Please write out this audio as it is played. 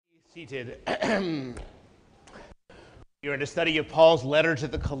Seated. You're in a study of Paul's letter to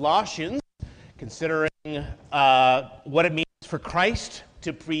the Colossians, considering what it means for Christ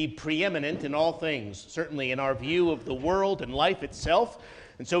to be preeminent in all things, certainly in our view of the world and life itself.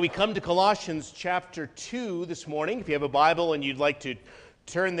 And so we come to Colossians chapter 2 this morning. If you have a Bible and you'd like to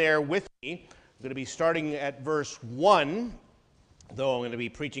turn there with me, I'm going to be starting at verse 1, though I'm going to be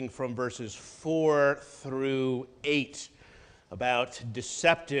preaching from verses 4 through 8. About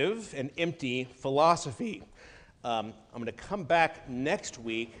deceptive and empty philosophy. I'm going to come back next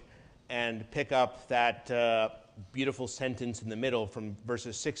week and pick up that beautiful sentence in the middle from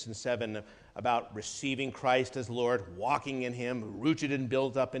verses 6 and 7 about receiving Christ as Lord, walking in Him, rooted and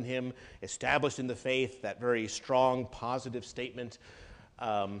built up in Him, established in the faith, that very strong, positive statement.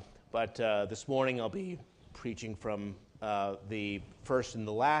 But this morning I'll be preaching from the first and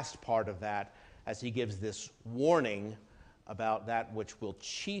the last part of that as he gives this warning about that which will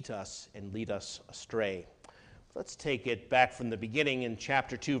cheat us and lead us astray. Let's take it back from the beginning in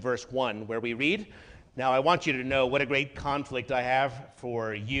chapter 2, verse 1, where we read, "Now I want you to know what a great conflict I have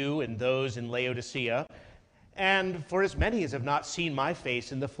for you and those in Laodicea, and for as many as have not seen my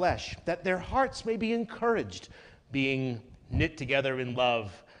face in the flesh, that their hearts may be encouraged, being knit together in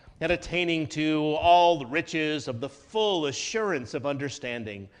love, and attaining to all the riches of the full assurance of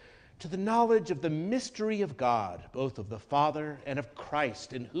understanding, to the knowledge of the mystery of God, both of the Father and of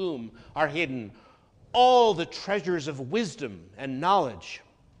Christ, in whom are hidden all the treasures of wisdom and knowledge.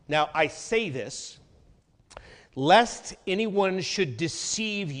 Now I say this, lest anyone should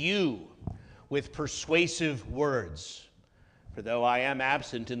deceive you with persuasive words. For though I am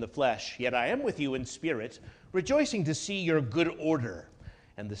absent in the flesh, yet I am with you in spirit, rejoicing to see your good order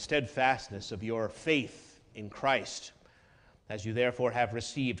and the steadfastness of your faith in Christ. As you therefore have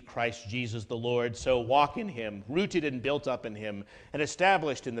received Christ Jesus the Lord, so walk in Him, rooted and built up in Him, and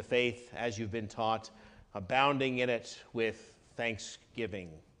established in the faith as you've been taught, abounding in it with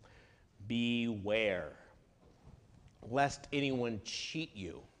thanksgiving. Beware, lest anyone cheat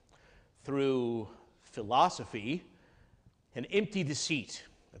you through philosophy and empty deceit,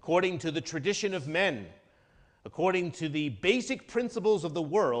 according to the tradition of men, according to the basic principles of the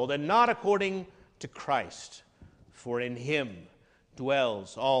world, and not according to Christ. For in Him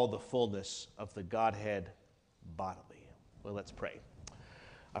dwells all the fullness of the Godhead bodily." Well, let's pray.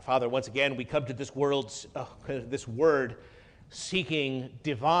 Our Father, once again, we come to this word seeking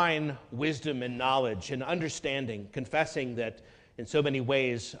divine wisdom and knowledge and understanding, confessing that in so many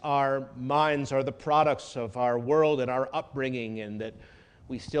ways our minds are the products of our world and our upbringing, and that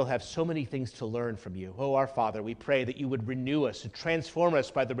we still have so many things to learn from you. Oh, our Father, we pray that you would renew us and transform us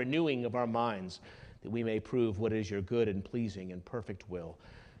by the renewing of our minds, that we may prove what is your good and pleasing and perfect will.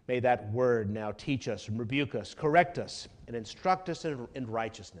 May that word now teach us and rebuke us, correct us, and instruct us in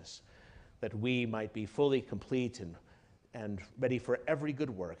righteousness, that we might be fully complete and ready for every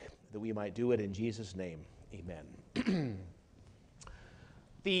good work, that we might do it in Jesus' name. Amen.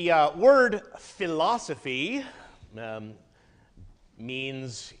 The word philosophy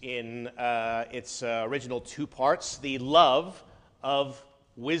means in its original two parts, the love of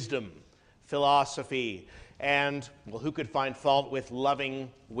wisdom. Philosophy, and, well, who could find fault with loving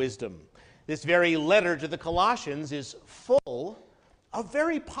wisdom? This very letter to the Colossians is full of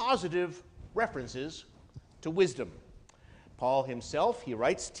very positive references to wisdom. Paul himself, he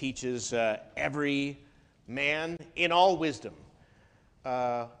writes, teaches every man in all wisdom.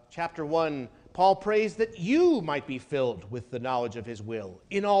 Chapter 1, Paul prays that you might be filled with the knowledge of his will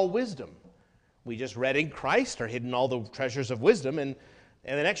in all wisdom. We just read in Christ are hidden all the treasures of wisdom, and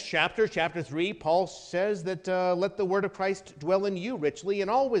in the next chapter, chapter 3, Paul says that let the word of Christ dwell in you richly in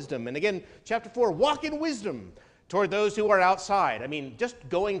all wisdom. And again, chapter 4, walk in wisdom toward those who are outside. I mean, just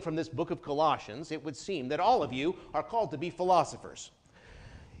going from this book of Colossians, it would seem that all of you are called to be philosophers.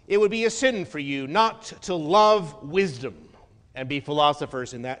 It would be a sin for you not to love wisdom and be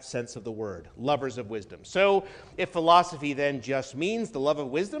philosophers in that sense of the word, lovers of wisdom. So if philosophy then just means the love of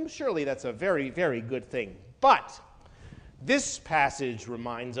wisdom, surely that's a very, very good thing. But this passage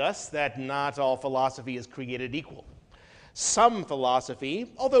reminds us that not all philosophy is created equal. Some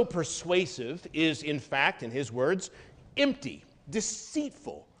philosophy, although persuasive, is in fact, in his words, empty,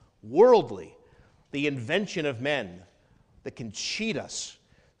 deceitful, worldly, the invention of men that can cheat us.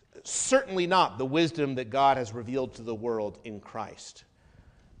 Certainly not the wisdom that God has revealed to the world in Christ.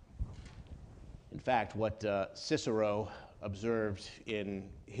 In fact, what Cicero observed in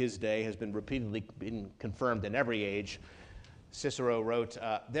his day has been repeatedly confirmed in every age. Cicero wrote,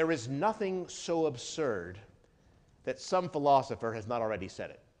 "There is nothing so absurd that some philosopher has not already said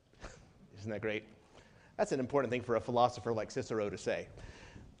it." Isn't that great? That's an important thing for a philosopher like Cicero to say.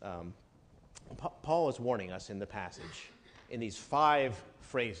 Paul is warning us in the passage, in these 5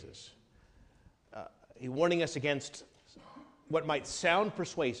 phrases. He's warning us against what might sound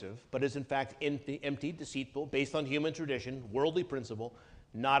persuasive, but is in fact empty, deceitful, based on human tradition, worldly principle,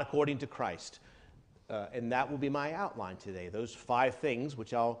 not according to Christ. And that will be my outline today, those 5 things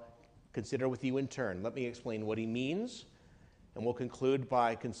which I'll consider with you in turn. Let me explain what he means, and we'll conclude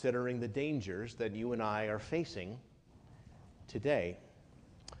by considering the dangers that you and I are facing today.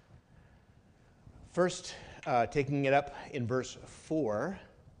 First, taking it up in verse 4,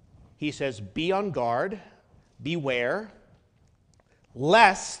 he says, "Be on guard, beware,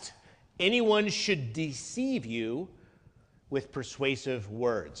 lest anyone should deceive you with persuasive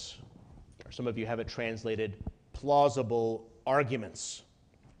words." Or some of you have it translated, plausible arguments.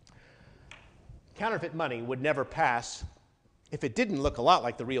 Counterfeit money would never pass if it didn't look a lot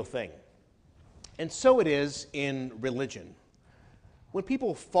like the real thing. And so it is in religion. When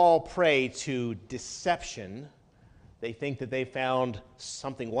people fall prey to deception, they think that they found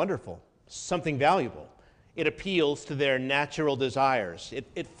something wonderful, something valuable. It appeals to their natural desires.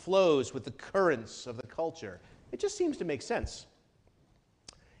 It flows with the currents of the culture. It just seems to make sense.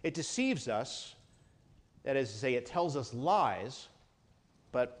 It deceives us, that is to say, it tells us lies,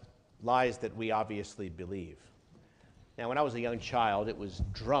 but lies that we obviously believe. Now, when I was a young child, it was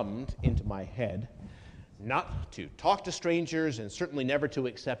drummed into my head not to talk to strangers and certainly never to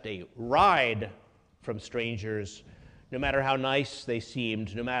accept a ride from strangers, no matter how nice they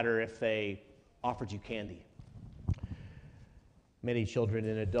seemed, no matter if they offered you candy. Many children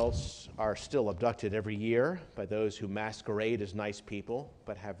and adults are still abducted every year by those who masquerade as nice people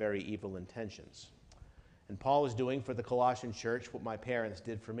but have very evil intentions. And Paul is doing for the Colossian church what my parents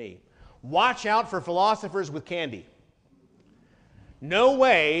did for me. Watch out for philosophers with candy. No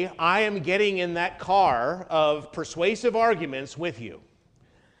way I am getting in that car of persuasive arguments with you.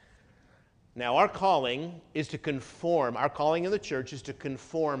 Now, our calling in the church is to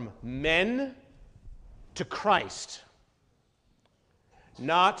conform men to Christ,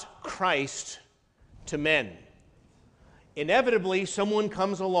 not Christ to men. Inevitably, someone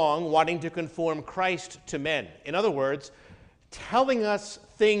comes along wanting to conform Christ to men. In other words, telling us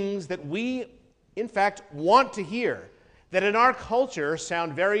things that we, in fact, want to hear, that in our culture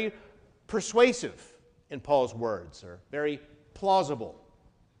sound very persuasive, in Paul's words, or very plausible.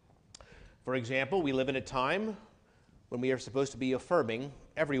 For example, we live in a time when we are supposed to be affirming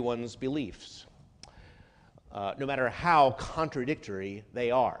everyone's beliefs, no matter how contradictory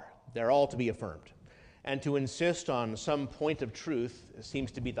they are. They're all to be affirmed. And to insist on some point of truth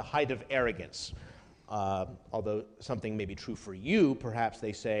seems to be the height of arrogance. Although something may be true for you, perhaps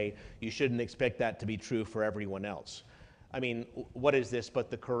they say you shouldn't expect that to be true for everyone else. I mean, what is this but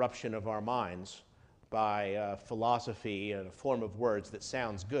the corruption of our minds by philosophy and a form of words that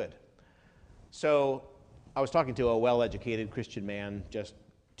sounds good? So I was talking to a well-educated Christian man just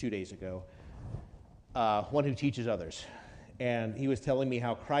 2 days ago, one who teaches others. And he was telling me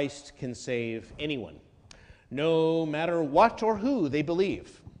how Christ can save anyone, no matter what or who they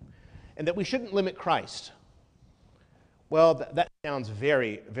believe, and that we shouldn't limit Christ. Well, that sounds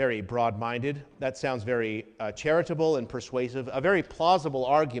very, very broad-minded. That sounds very charitable and persuasive, a very plausible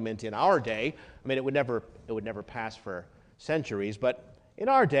argument in our day. I mean, it would never pass for centuries, but in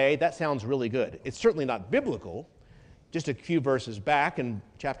our day, that sounds really good. It's certainly not biblical. Just a few verses back, in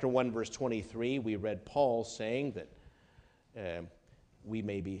chapter 1, verse 23, we read Paul saying that we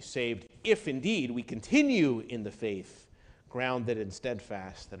may be saved if indeed we continue in the faith, grounded and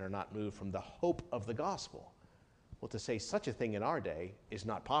steadfast, and are not moved from the hope of the gospel. Well, to say such a thing in our day is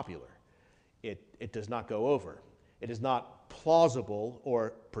not popular. It does not go over. It is not plausible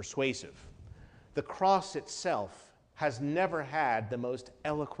or persuasive. The cross itself has never had the most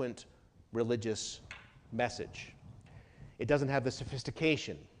eloquent religious message. It doesn't have the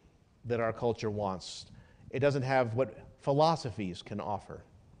sophistication that our culture wants. It doesn't have what philosophies can offer.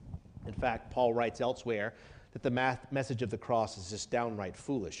 In fact, Paul writes elsewhere that the message of the cross is just downright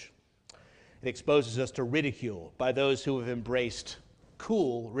foolish. It exposes us to ridicule by those who have embraced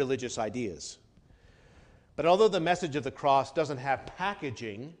cool religious ideas. But although the message of the cross doesn't have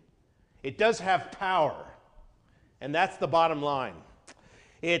packaging, it does have power. And that's the bottom line.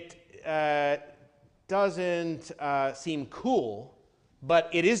 It doesn't seem cool, but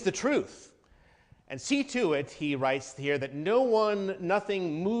it is the truth. And see to it, he writes here, that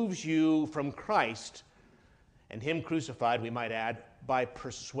nothing moves you from Christ, and him crucified, we might add, by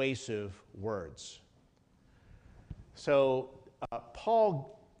persuasive words. So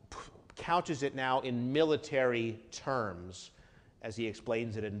Paul couches it now in military terms as he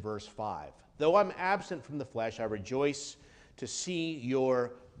explains it in verse 5. Though I'm absent from the flesh, I rejoice to see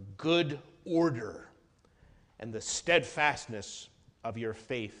your good order and the steadfastness of your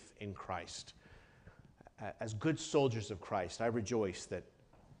faith in Christ. As good soldiers of Christ, I rejoice that,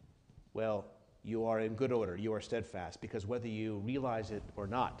 well, you are in good order, you are steadfast, because whether you realize it or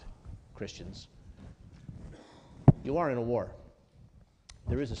not, Christians, you are in a war.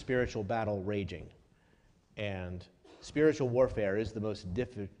 There is a spiritual battle raging, and spiritual warfare is the most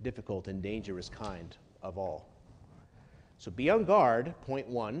difficult and dangerous kind of all. So be on guard, point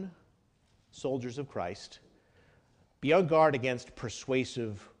one, soldiers of Christ. Be on guard against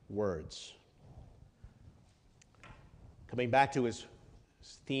persuasive words. Coming back to his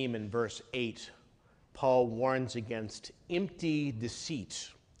theme in verse 8, Paul warns against empty deceit.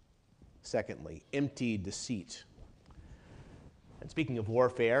 Secondly, empty deceit. And speaking of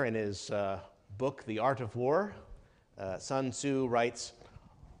warfare, in his book, The Art of War, Sun Tzu writes,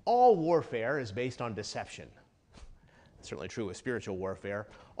 all warfare is based on deception. It's certainly true with spiritual warfare.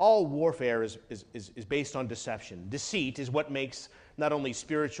 All warfare is based on deception. Deceit is what makes not only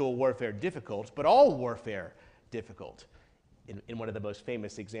spiritual warfare difficult, but all warfare difficult. In one of the most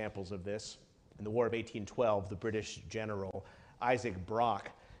famous examples of this, in the War of 1812, the British general Isaac Brock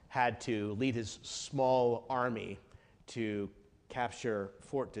had to lead his small army to capture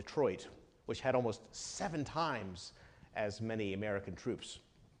Fort Detroit, which had almost 7 times as many American troops.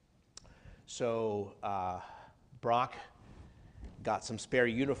 So Brock got some spare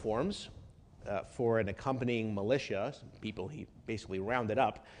uniforms for an accompanying militia, people he basically rounded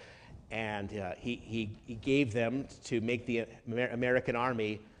up, and he gave them to make the American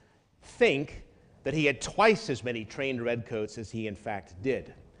army think that he had twice as many trained redcoats as he in fact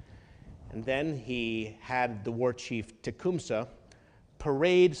did. And then he had the war chief Tecumseh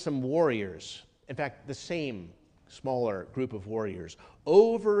parade some warriors, in fact, the same smaller group of warriors,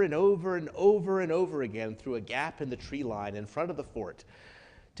 over and over and over and over again through a gap in the tree line in front of the fort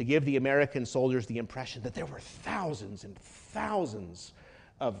to give the American soldiers the impression that there were thousands and thousands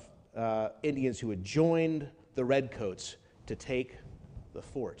of Indians who had joined the redcoats to take the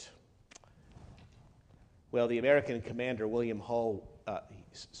fort. Well, the American commander, William Hull,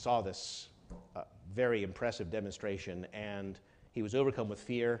 saw this very impressive demonstration, and he was overcome with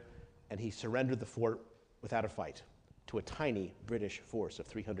fear, and he surrendered the fort without a fight to a tiny British force of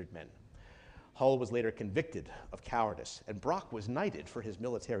 300 men. Hull was later convicted of cowardice, and Brock was knighted for his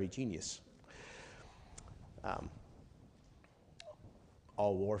military genius.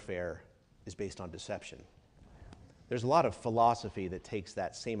 All warfare is based on deception. There's a lot of philosophy that takes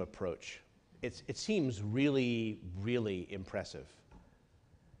that same approach. It seems really, really impressive.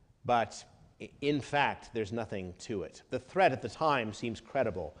 But in fact, there's nothing to it. The threat at the time seems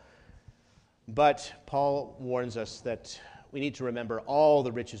credible. But Paul warns us that we need to remember all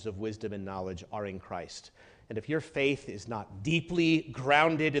the riches of wisdom and knowledge are in Christ. And if your faith is not deeply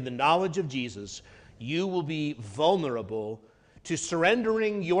grounded in the knowledge of Jesus, you will be vulnerable to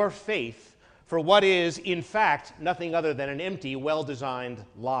surrendering your faith for what is, in fact, nothing other than an empty, well-designed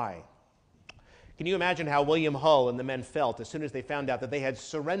lie. Can you imagine how William Hull and the men felt as soon as they found out that they had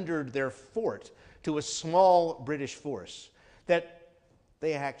surrendered their fort to a small British force, that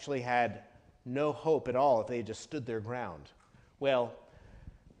they actually had no hope at all if they had just stood their ground? Well,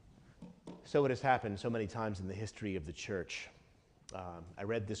 so it has happened so many times in the history of the church. I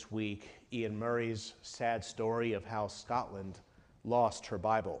read this week Ian Murray's sad story of how Scotland lost her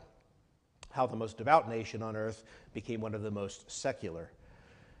Bible, how the most devout nation on earth became one of the most secular.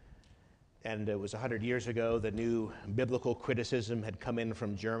 And it was 100 years ago, the new biblical criticism had come in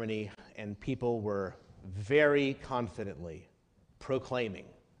from Germany, and people were very confidently proclaiming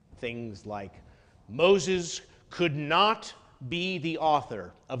things like, Moses could not be the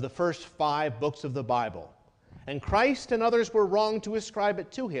author of the first 5 books of the Bible, and Christ and others were wrong to ascribe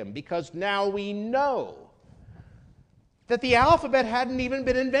it to him, because now we know that the alphabet hadn't even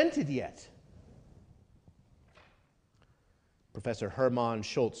been invented yet. Professor Hermann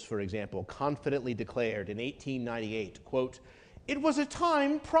Schultz, for example, confidently declared in 1898, quote, "It was a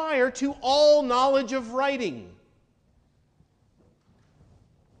time prior to all knowledge of writing."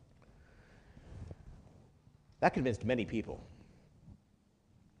 That convinced many people.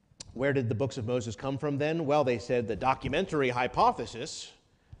 Where did the books of Moses come from then? Well, they said the documentary hypothesis,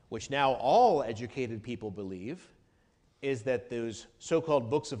 which now all educated people believe, is that those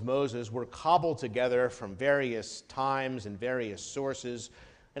so-called books of Moses were cobbled together from various times and various sources.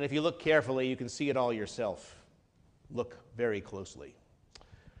 And if you look carefully, you can see it all yourself. Look very closely.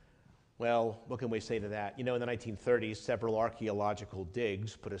 Well, what can we say to that? You know, in the 1930s, several archaeological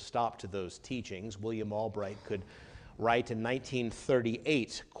digs put a stop to those teachings. William Albright could write in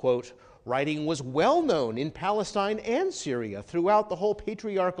 1938, quote, writing was well known in Palestine and Syria throughout the whole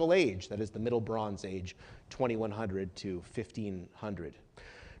patriarchal age, that is the Middle Bronze Age, 2100 to 1500.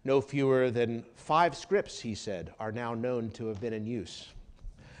 No fewer than 5 scripts, he said, are now known to have been in use.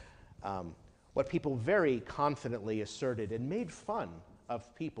 What people very confidently asserted and made fun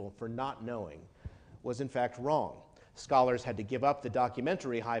of people for not knowing was in fact wrong. Scholars had to give up the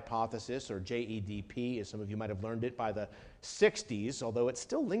documentary hypothesis, or JEDP, as some of you might have learned it by the 60s, although it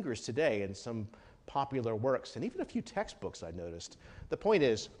still lingers today in some popular works and even a few textbooks I noticed. The point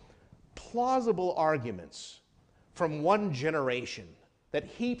is, plausible arguments from one generation that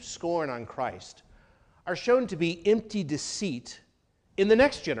heap scorn on Christ are shown to be empty deceit in the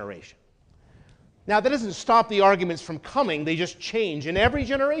next generation. Now, that doesn't stop the arguments from coming, they just change. In every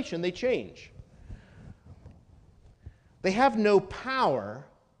generation, they change. They have no power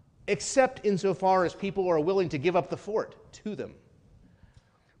except insofar as people are willing to give up the fort to them.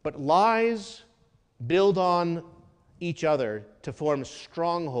 But lies build on each other to form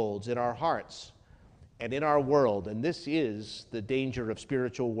strongholds in our hearts and in our world, and this is the danger of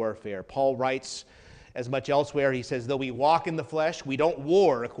spiritual warfare. Paul writes as much elsewhere. He says, though we walk in the flesh, we don't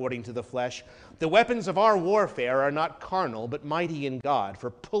war according to the flesh. The weapons of our warfare are not carnal, but mighty in God, for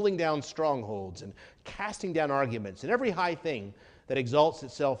pulling down strongholds and casting down arguments and every high thing that exalts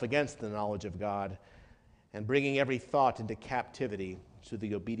itself against the knowledge of God, and bringing every thought into captivity to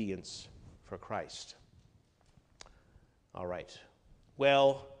the obedience for Christ. All right.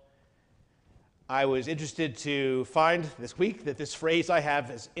 Well, I was interested to find this week that this phrase I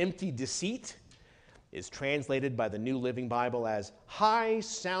have as empty deceit is translated by the New Living Bible as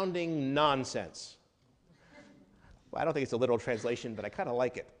high-sounding nonsense. Well, I don't think it's a literal translation, but I kind of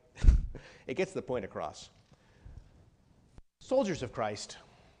like it. It gets the point across. Soldiers of Christ,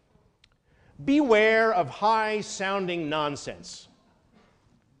 beware of high-sounding nonsense.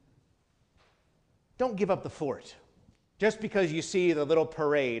 Don't give up the fort just because you see the little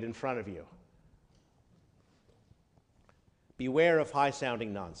parade in front of you. Beware of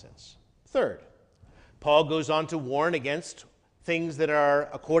high-sounding nonsense. Third, Paul goes on to warn against things that are,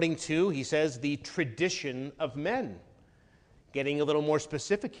 according to, he says, the tradition of men. Getting a little more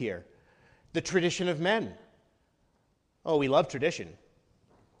specific here. The tradition of men. Oh, we love tradition.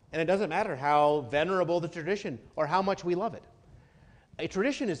 And it doesn't matter how venerable the tradition or how much we love it. A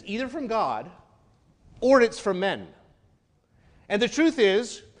tradition is either from God or it's from men. And the truth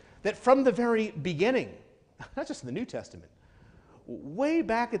is that from the very beginning, not just in the New Testament, way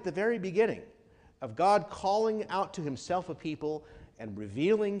back at the very beginning of God calling out to himself a people and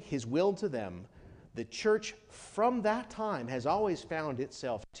revealing his will to them, the church from that time has always found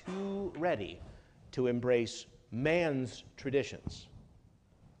itself too ready to embrace man's traditions.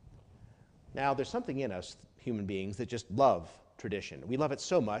 Now, there's something in us, human beings, that just love tradition. We love it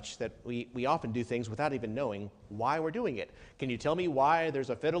so much that we often do things without even knowing why we're doing it. Can you tell me why there's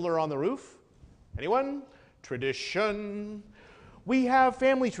a fiddler on the roof? Anyone? Tradition. We have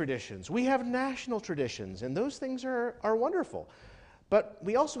family traditions. We have national traditions, and those things are wonderful. But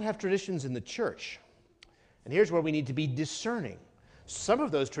we also have traditions in the church. And here's where we need to be discerning. Some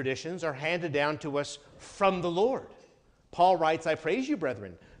of those traditions are handed down to us from the Lord. Paul writes, I praise you,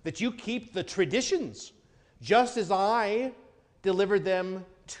 brethren, that you keep the traditions, just as I delivered them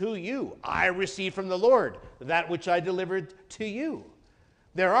to you. I received from the Lord that which I delivered to you.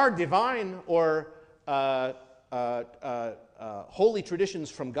 There are divine or holy traditions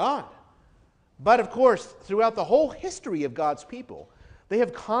from God. But of course, throughout the whole history of God's people, they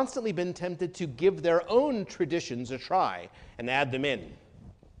have constantly been tempted to give their own traditions a try and add them in.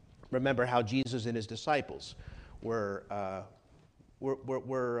 Remember how Jesus and his disciples were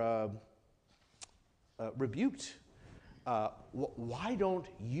rebuked. Why don't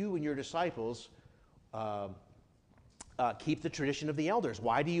you and your disciples keep the tradition of the elders?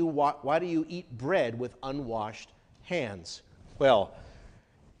 Why do you eat bread with unwashed hands? Well,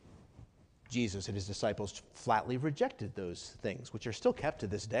 Jesus and his disciples flatly rejected those things, which are still kept to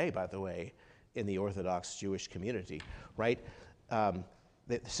this day, by the way, in the Orthodox Jewish community, right?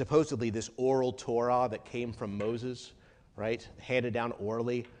 Supposedly this oral Torah that came from Moses, right, handed down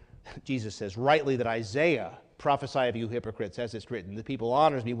orally. Jesus says, rightly that Isaiah prophesy of you hypocrites, as it's written, the people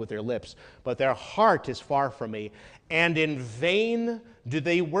honors me with their lips, but their heart is far from me, and in vain do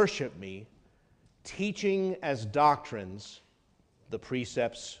they worship me, teaching as doctrines the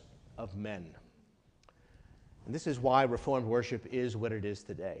precepts of men. And this is why Reformed worship is what it is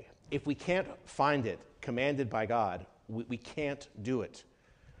today. If we can't find it commanded by God, we can't do it.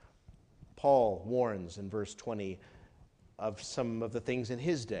 Paul warns in verse 20 of some of the things in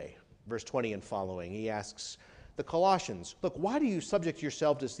his day. Verse 20 and following, he asks the Colossians, look, why do you subject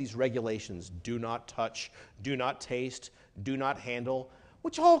yourself to these regulations? Do not touch, do not taste, do not handle,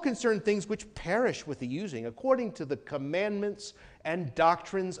 which all concern things which perish with the using, according to the commandments and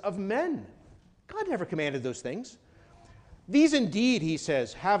doctrines of men. God never commanded those things. These indeed, he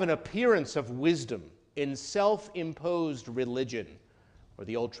says, have an appearance of wisdom in self-imposed religion, or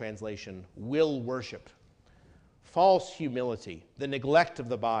the old translation, will worship, false humility, the neglect of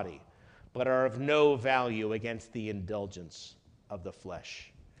the body, but are of no value against the indulgence of the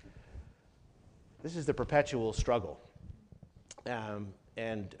flesh. This is the perpetual struggle.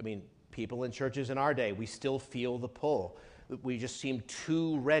 And I mean, people in churches in our day, we still feel the pull. We just seem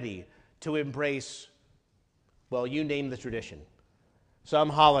too ready to embrace, well, you name the tradition. Some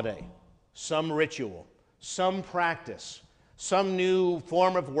holiday, some ritual, some practice, some new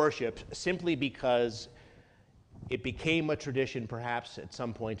form of worship, simply because it became a tradition perhaps at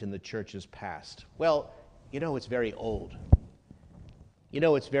some point in the church's past. Well, it's very old.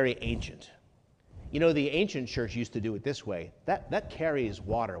 It's very ancient. The ancient church used to do it this way. That carries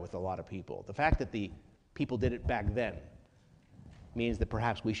water with a lot of people. The fact that the people did it back then means that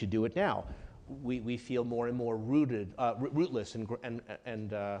perhaps we should do it now. We feel more and more rootless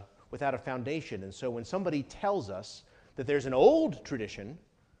and without a foundation. And so when somebody tells us that there's an old tradition,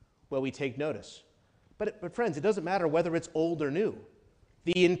 well, we take notice. But friends, it doesn't matter whether it's old or new.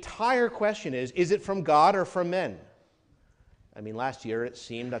 The entire question is it from God or from men? I mean, last year it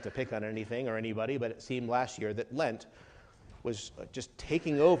seemed, not to pick on anything or anybody, but it seemed last year that Lent was just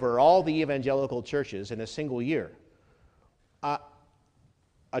taking over all the evangelical churches in a single year. A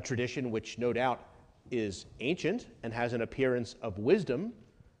tradition which no doubt is ancient and has an appearance of wisdom,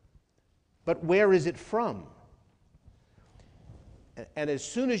 but where is it from? And as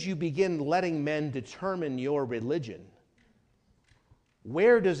soon as you begin letting men determine your religion,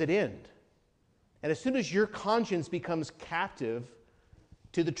 where does it end? And as soon as your conscience becomes captive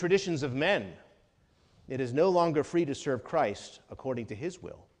to the traditions of men, it is no longer free to serve Christ according to his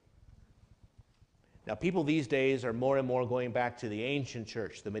will. Now, people these days are more and more going back to the ancient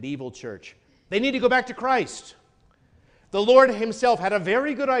church, the medieval church. They need to go back to Christ. The Lord himself had a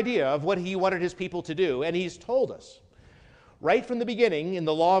very good idea of what he wanted his people to do, and he's told us. Right from the beginning in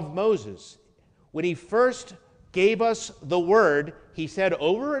the law of Moses, when he first gave us the word, he said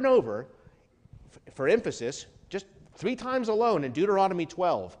over and over, for emphasis, just 3 times alone in Deuteronomy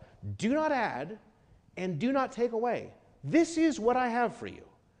 12, do not add and do not take away. This is what I have for you.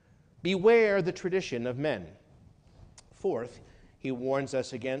 Beware the tradition of men. Fourth, he warns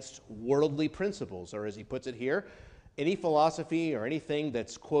us against worldly principles, or as he puts it here, any philosophy or anything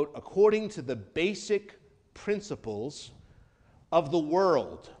that's, quote, according to the basic principles of the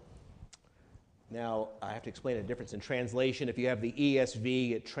world. Now, I have to explain a difference in translation. If you have the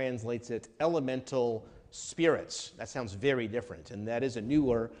ESV, it translates it elemental spirits. That sounds very different, and that is a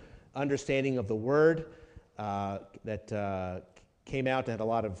newer understanding of the word that came out and had a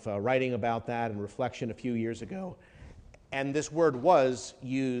lot of writing about that and reflection a few years ago. And this word was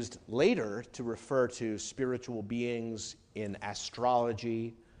used later to refer to spiritual beings in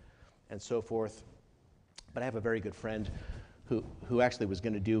astrology and so forth. But I have a very good friend who actually was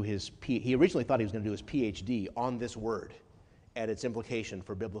going to do he originally thought he was going to do his PhD on this word and its implication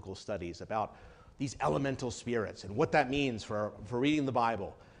for biblical studies about these elemental spirits and what that means for reading the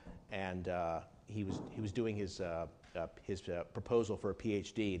Bible. And he was doing his proposal for a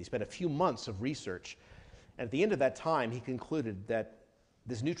PhD, and he spent a few months of research. And at the end of that time, he concluded that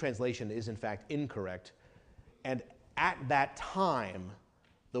this new translation is in fact incorrect. And at that time,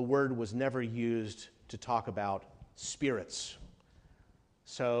 the word was never used to talk about spirits.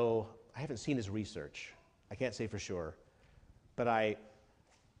 So I haven't seen his research. I can't say for sure. But I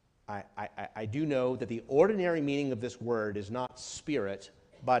do know that the ordinary meaning of this word is not spirit,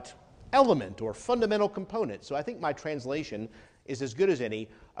 but element or fundamental component. So I think my translation is as good as any,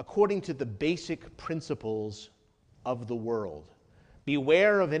 according to the basic principles of the world.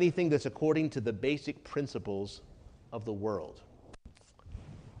 Beware of anything that's according to the basic principles of the world.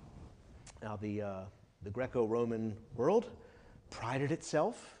 Now, the Greco-Roman world prided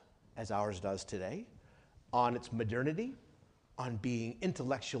itself, as ours does today, on its modernity, on being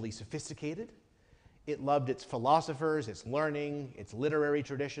intellectually sophisticated. It loved its philosophers, its learning, its literary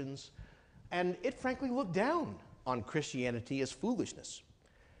traditions, and it frankly looked down on Christianity as foolishness.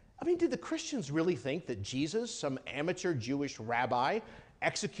 I mean, did the Christians really think that Jesus, some amateur Jewish rabbi,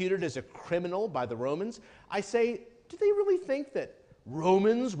 executed as a criminal by the Romans? I say, do they really think that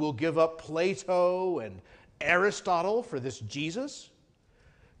Romans will give up Plato and Aristotle for this Jesus?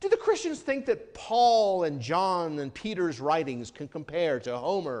 Do the Christians think that Paul and John and Peter's writings can compare to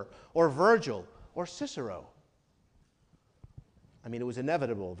Homer or Virgil or Cicero? I mean, it was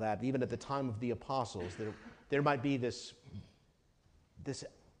inevitable that even at the time of the apostles, there might be this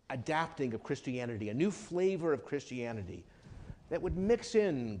adapting of Christianity, a new flavor of Christianity that would mix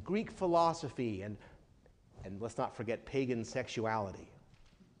in Greek philosophy and let's not forget pagan sexuality.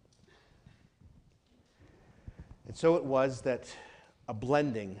 And so it was that a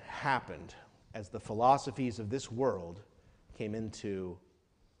blending happened as the philosophies of this world came into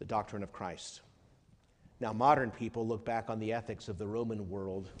the doctrine of Christ. Now, modern people look back on the ethics of the Roman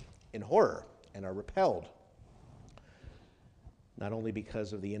world in horror and are repelled, not only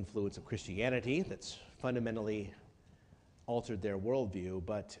because of the influence of Christianity that's fundamentally altered their worldview,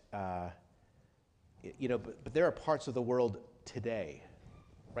 but there are parts of the world today,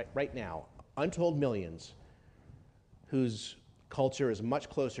 right now, untold millions, whose culture is much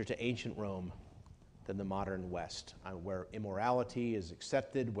closer to ancient Rome than the modern West, where immorality is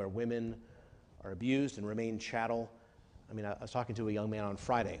accepted, where women are abused and remain chattel. I mean, I was talking to a young man on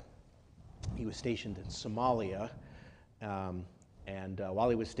Friday. He was stationed in Somalia, and while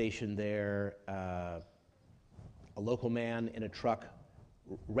he was stationed there, a local man in a truck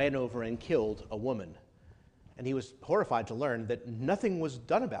ran over and killed a woman. And he was horrified to learn that nothing was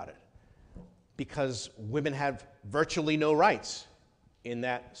done about it because women have virtually no rights in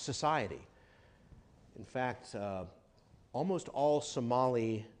that society. In fact, almost all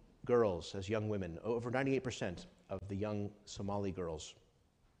Somali girls as young women, over 98% of the young Somali girls,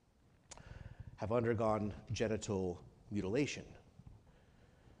 have undergone genital mutilation.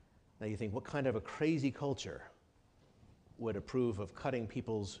 Now you think, what kind of a crazy culture would approve of cutting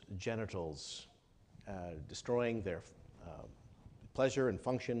people's genitals, destroying their pleasure and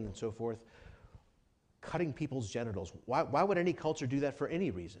function and so forth? Cutting people's genitals. Why would any culture do that for any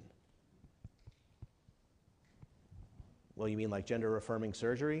reason? Well, you mean like gender-affirming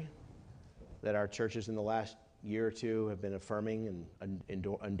surgery that our churches in the last year or two have been affirming and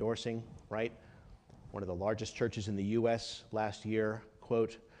endorsing, right? One of the largest churches in the U.S. last year,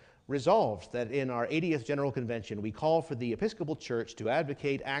 quote, resolved that in our 80th General Convention, we call for the Episcopal Church to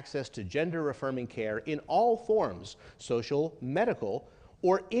advocate access to gender-affirming care in all forms, social, medical,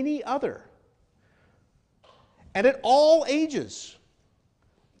 or any other, and at all ages,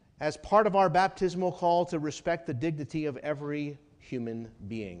 as part of our baptismal call to respect the dignity of every human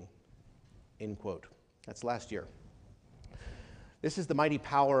being, end quote. That's last year. This is the mighty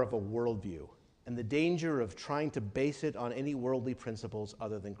power of a worldview and the danger of trying to base it on any worldly principles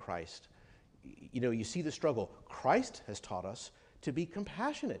other than Christ. You see the struggle. Christ has taught us to be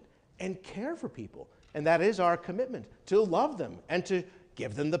compassionate and care for people, and that is our commitment, to love them and to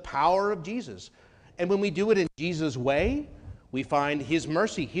give them the power of Jesus. And when we do it in Jesus' way, we find his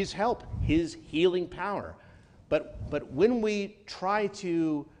mercy, his help, his healing power. But when we try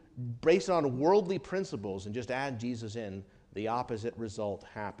to base it on worldly principles and just add Jesus in, the opposite result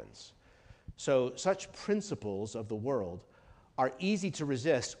happens. So such principles of the world are easy to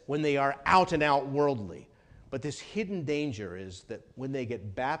resist when they are out and out worldly. But this hidden danger is that when they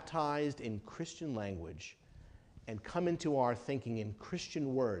get baptized in Christian language and come into our thinking in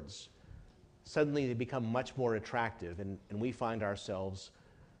Christian words, suddenly they become much more attractive, and we find ourselves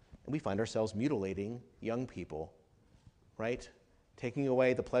mutilating young people, right? Taking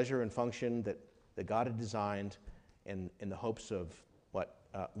away the pleasure and function that God had designed in the hopes of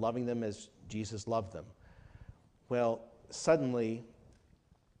loving them as Jesus loved them. Well, suddenly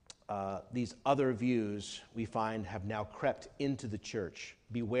these other views we find have now crept into the church.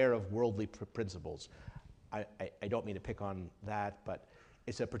 Beware of worldly principles. I don't mean to pick on that, but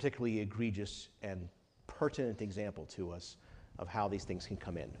it's a particularly egregious and pertinent example to us of how these things can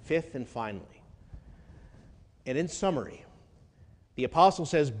come in. Fifth and finally, and in summary, the apostle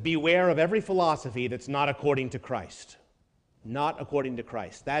says, beware of every philosophy that's not according to Christ. Not according to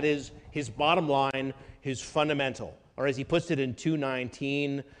Christ. That is his bottom line, his fundamental. Or as he puts it in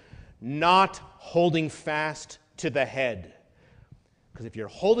 2:19, not holding fast to the head. Because if you're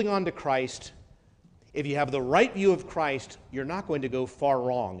holding on to Christ, if you have the right view of Christ, you're not going to go far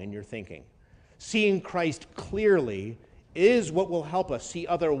wrong in your thinking. Seeing Christ clearly is what will help us see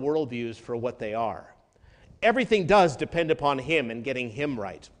other worldviews for what they are. Everything does depend upon him and getting him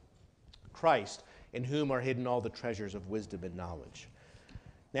right. Christ, in whom are hidden all the treasures of wisdom and knowledge.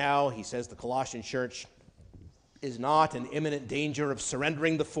 Now, he says the Colossian church is not in imminent danger of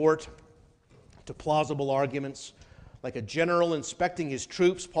surrendering the fort to plausible arguments. Like a general inspecting his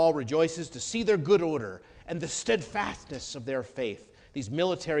troops, Paul rejoices to see their good order and the steadfastness of their faith, these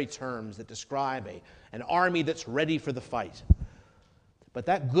military terms that describe an army that's ready for the fight. But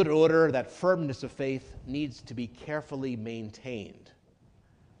that good order, that firmness of faith, needs to be carefully maintained.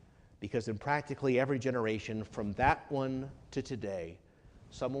 Because in practically every generation, from that one to today,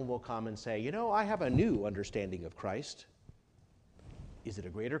 someone will come and say, you know, I have a new understanding of Christ. Is it a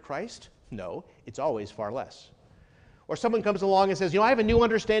greater Christ? No, it's always far less. Or someone comes along and says, you know, I have a new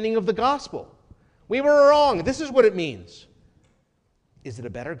understanding of the gospel. We were wrong. This is what it means. Is it a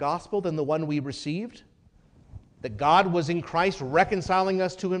better gospel than the one we received? That God was in Christ reconciling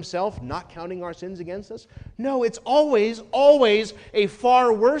us to himself, not counting our sins against us? No, it's always, always a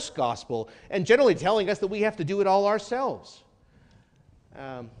far worse gospel, and generally telling us that we have to do it all ourselves.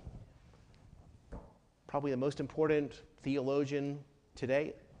 Probably the most important theologian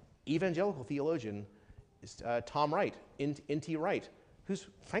today, evangelical theologian, is Tom Wright, N.T. Wright, who's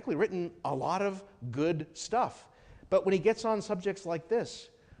frankly written a lot of good stuff. But when he gets on subjects like this,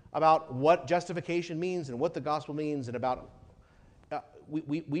 about what justification means and what the gospel means, and about,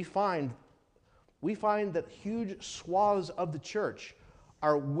 we find that huge swaths of the church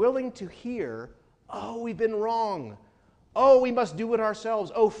are willing to hear, oh, we've been wrong. Oh, we must do it ourselves.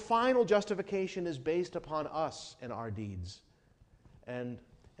 Oh, final justification is based upon us and our deeds. And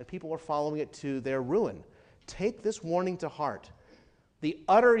people are following it to their ruin. Take this warning to heart. The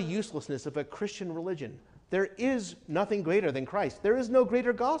utter uselessness of a Christian religion. There is nothing greater than Christ. There is no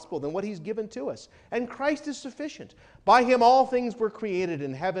greater gospel than what he's given to us. And Christ is sufficient. By him all things were created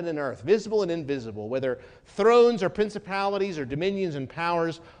in heaven and earth, visible and invisible, whether thrones or principalities or dominions and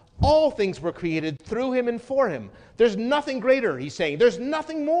powers. All things were created through him and for him. There's nothing greater, he's saying. There's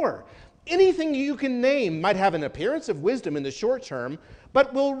nothing more. Anything you can name might have an appearance of wisdom in the short term,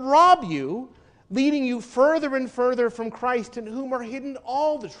 but will rob you, leading you further and further from Christ, in whom are hidden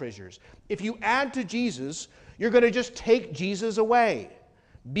all the treasures. If you add to Jesus, you're going to just take Jesus away.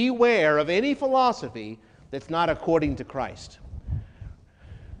 Beware of any philosophy that's not according to Christ.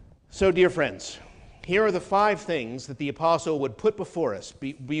 So, dear friends, here are the 5 things that the apostle would put before us.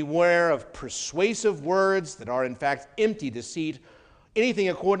 Beware of persuasive words that are in fact empty deceit, anything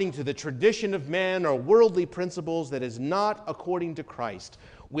according to the tradition of men or worldly principles that is not according to Christ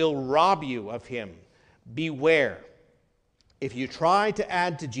will rob you of him. Beware. If you try to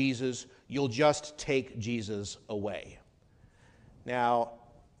add to Jesus, you'll just take Jesus away. Now,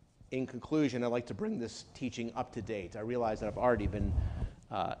 in conclusion, I'd like to bring this teaching up to date. I realize that I've already been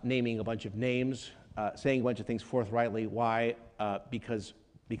naming a bunch of names, saying a bunch of things forthrightly. Why? Because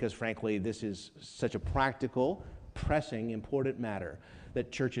frankly, this is such a practical, pressing, important matter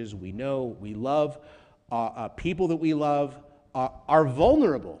that churches we know, we love, people that we love, are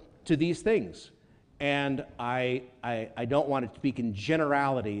vulnerable to these things. And I don't want to speak in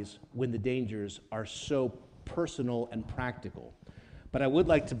generalities when the dangers are so personal and practical. But I would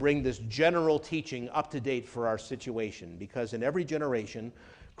like to bring this general teaching up to date for our situation, because in every generation,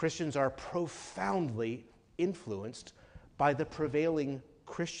 Christians are profoundly influenced by the prevailing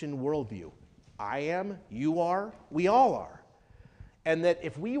Christian worldview. I am, you are, we all are. And that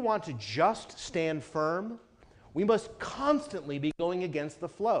if we want to just stand firm, we must constantly be going against the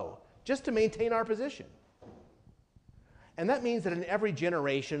flow just to maintain our position. And that means that in every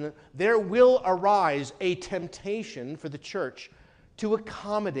generation, there will arise a temptation for the church to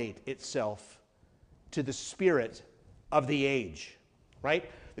accommodate itself to the spirit of the age,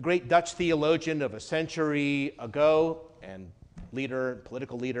 right? The great Dutch theologian of a century ago and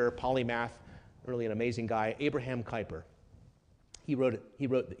political leader, polymath, really an amazing guy, Abraham Kuyper. He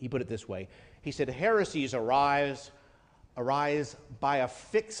put it this way. He said, heresies arise by a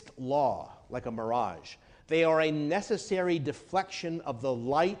fixed law, like a mirage. They are a necessary deflection of the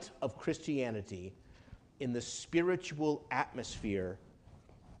light of Christianity in the spiritual atmosphere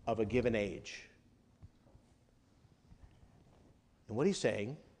of a given age. And what he's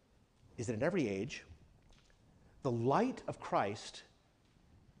saying is that in every age, the light of Christ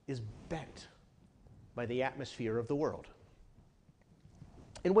is bent by the atmosphere of the world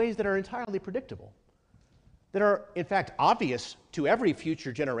in ways that are entirely predictable, that are, in fact, obvious to every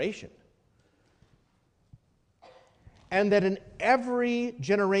future generation. And that in every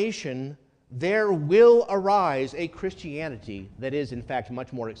generation, there will arise a Christianity that is, in fact,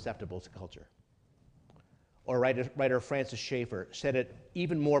 much more acceptable to culture. Or writer Francis Schaeffer said it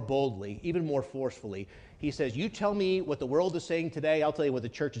even more boldly, even more forcefully. He says, you tell me what the world is saying today, I'll tell you what the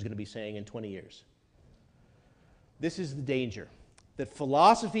church is going to be saying in 20 years. This is the danger, that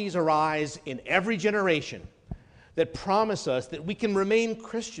philosophies arise in every generation that promise us that we can remain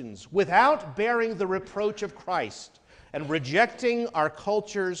Christians without bearing the reproach of Christ and rejecting our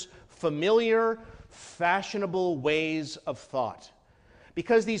culture's familiar, fashionable ways of thought.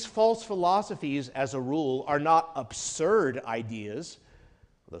 Because these false philosophies, as a rule, are not absurd ideas,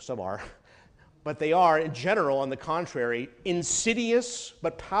 although some are, But they are, in general, on the contrary, insidious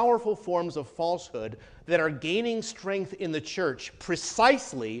but powerful forms of falsehood that are gaining strength in the church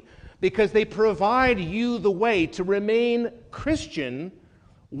precisely because they provide you the way to remain Christian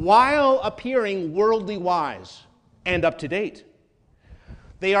while appearing worldly wise and up to date.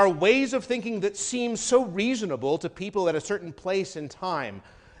 They are ways of thinking that seem so reasonable to people at a certain place and time.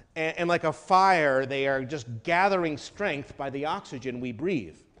 And like a fire, they are just gathering strength by the oxygen we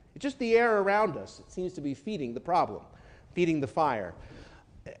breathe. It's just the air around us that seems to be feeding the problem, feeding the fire.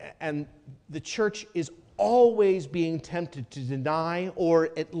 And the church is always being tempted to deny or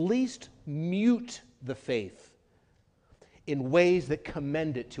at least mute the faith in ways that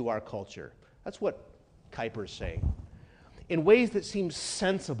commend it to our culture. That's what Kuyper's saying. In ways that seem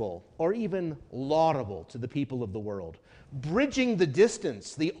sensible or even laudable to the people of the world. Bridging the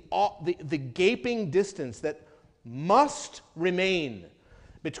distance, the gaping distance that must remain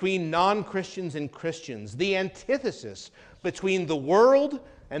between non-Christians and Christians, the antithesis between the world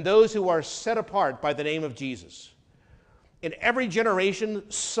and those who are set apart by the name of Jesus. In every generation,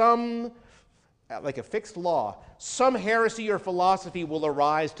 like a fixed law, some heresy or philosophy will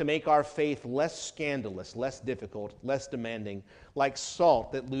arise to make our faith less scandalous, less difficult, less demanding, like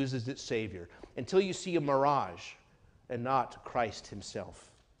salt that loses its savior, until you see a mirage and not Christ himself.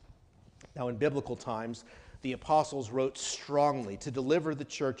 Now, in biblical times, the apostles wrote strongly to deliver the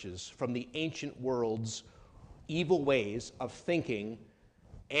churches from the ancient world's evil ways of thinking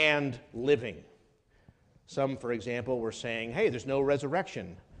and living. Some, for example, were saying, hey, there's no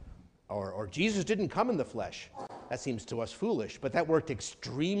resurrection, or Jesus didn't come in the flesh. That seems to us foolish, but that worked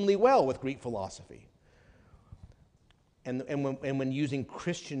extremely well with Greek philosophy. And when using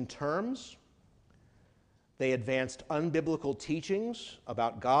Christian terms, they advanced unbiblical teachings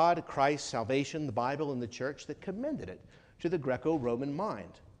about God, Christ, salvation, the Bible, and the church that commended it to the Greco-Roman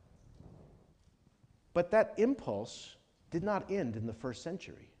mind. But that impulse did not end in the first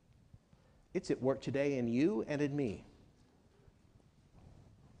century. It's at work today in you and in me.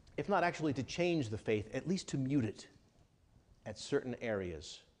 If not actually to change the faith, at least to mute it at certain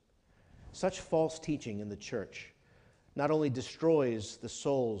areas. Such false teaching in the church not only destroys the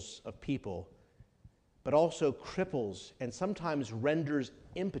souls of people, but also cripples and sometimes renders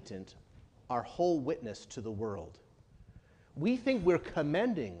impotent our whole witness to the world. We think we're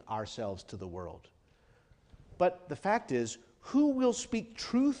commending ourselves to the world. But the fact is, who will speak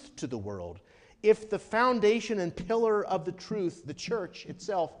truth to the world if the foundation and pillar of the truth, the church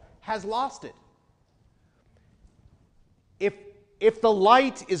itself, has lost it? If the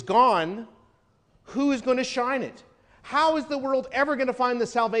light is gone, who is going to shine it? How is the world ever going to find the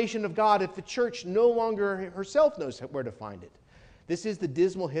salvation of God if the church no longer herself knows where to find it? This is the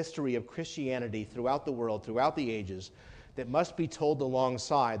dismal history of Christianity throughout the world, throughout the ages, that must be told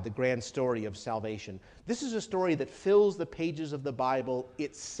alongside the grand story of salvation. This is a story that fills the pages of the Bible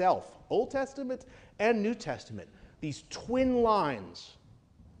itself, Old Testament and New Testament. These twin lines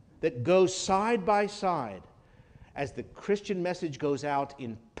that go side by side as the Christian message goes out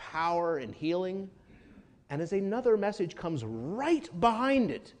in power and healing, and as another message comes right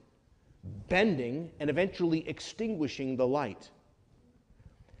behind it, bending and eventually extinguishing the light.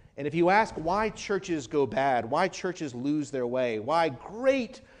 And if you ask why churches go bad, why churches lose their way, why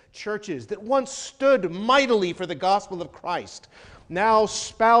great churches that once stood mightily for the gospel of Christ now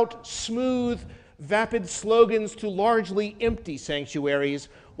spout smooth, vapid slogans to largely empty sanctuaries,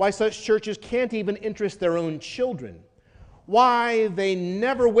 why such churches can't even interest their own children, why they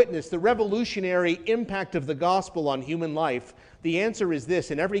never witness the revolutionary impact of the gospel on human life, the answer is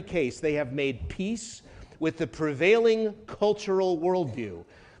this: in every case, they have made peace with the prevailing cultural worldview.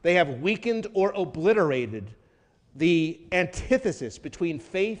 They have weakened or obliterated the antithesis between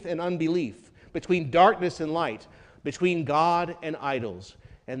faith and unbelief, between darkness and light, between God and idols.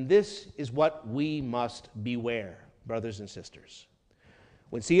 And this is what we must beware, brothers and sisters.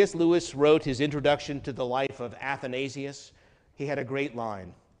 When C.S. Lewis wrote his introduction to the life of Athanasius, he had a great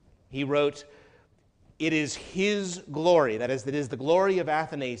line. He wrote, "It is his glory, that is the glory of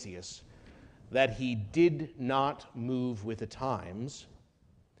Athanasius, that he did not move with the times,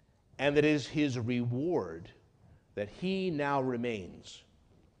 and that is his reward that he now remains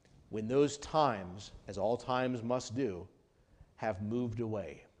when those times, as all times must do, have moved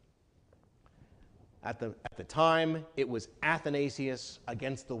away." At the time, it was Athanasius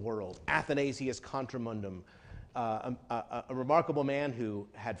against the world, Athanasius contra mundum, a remarkable man who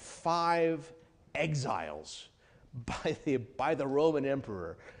had 5 exiles by the Roman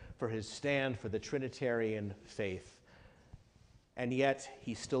emperor for his stand for the Trinitarian faith. And yet,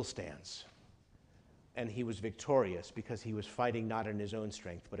 he still stands. and he was victorious because he was fighting not in his own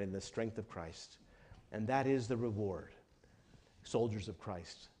strength, but in the strength of Christ. And that is the reward, soldiers of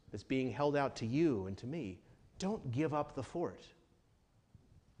Christ, that's being held out to you and to me. Don't give up the fort.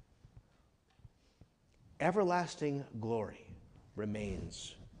 Everlasting glory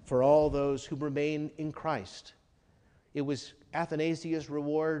remains for all those who remain in Christ. It was Athanasius'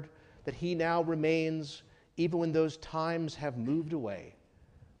 reward that he now remains even when those times have moved away.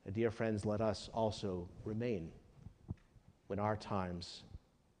 And dear friends, let us also remain when our times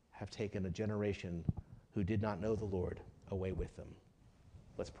have taken a generation who did not know the Lord away with them.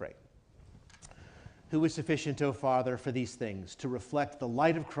 Let's pray. Who is sufficient, O Father, for these things, to reflect the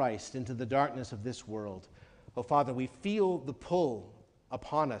light of Christ into the darkness of this world? O Father, we feel the pull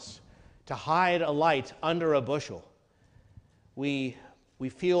upon us to hide a light under a bushel. We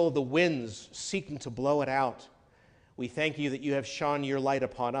feel the winds seeking to blow it out. We thank you that you have shone your light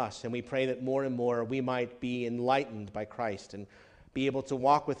upon us, and we pray that more and more we might be enlightened by Christ and be able to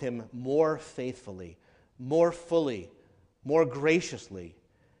walk with him more faithfully, more fully, more graciously,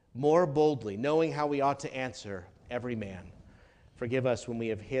 more boldly, knowing how we ought to answer every man. Forgive us when we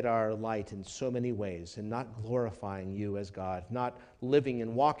have hid our light in so many ways and not glorifying you as God, not living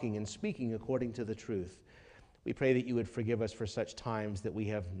and walking and speaking according to the truth. We pray that you would forgive us for such times that we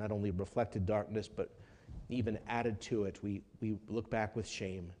have not only reflected darkness, but even added to it. We look back with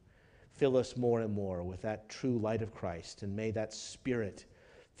shame. Fill us more and more with that true light of Christ, and may that Spirit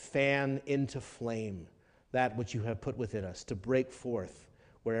fan into flame that which you have put within us to break forth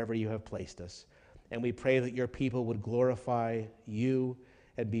wherever you have placed us. And we pray that your people would glorify you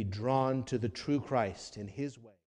and be drawn to the true Christ in his way.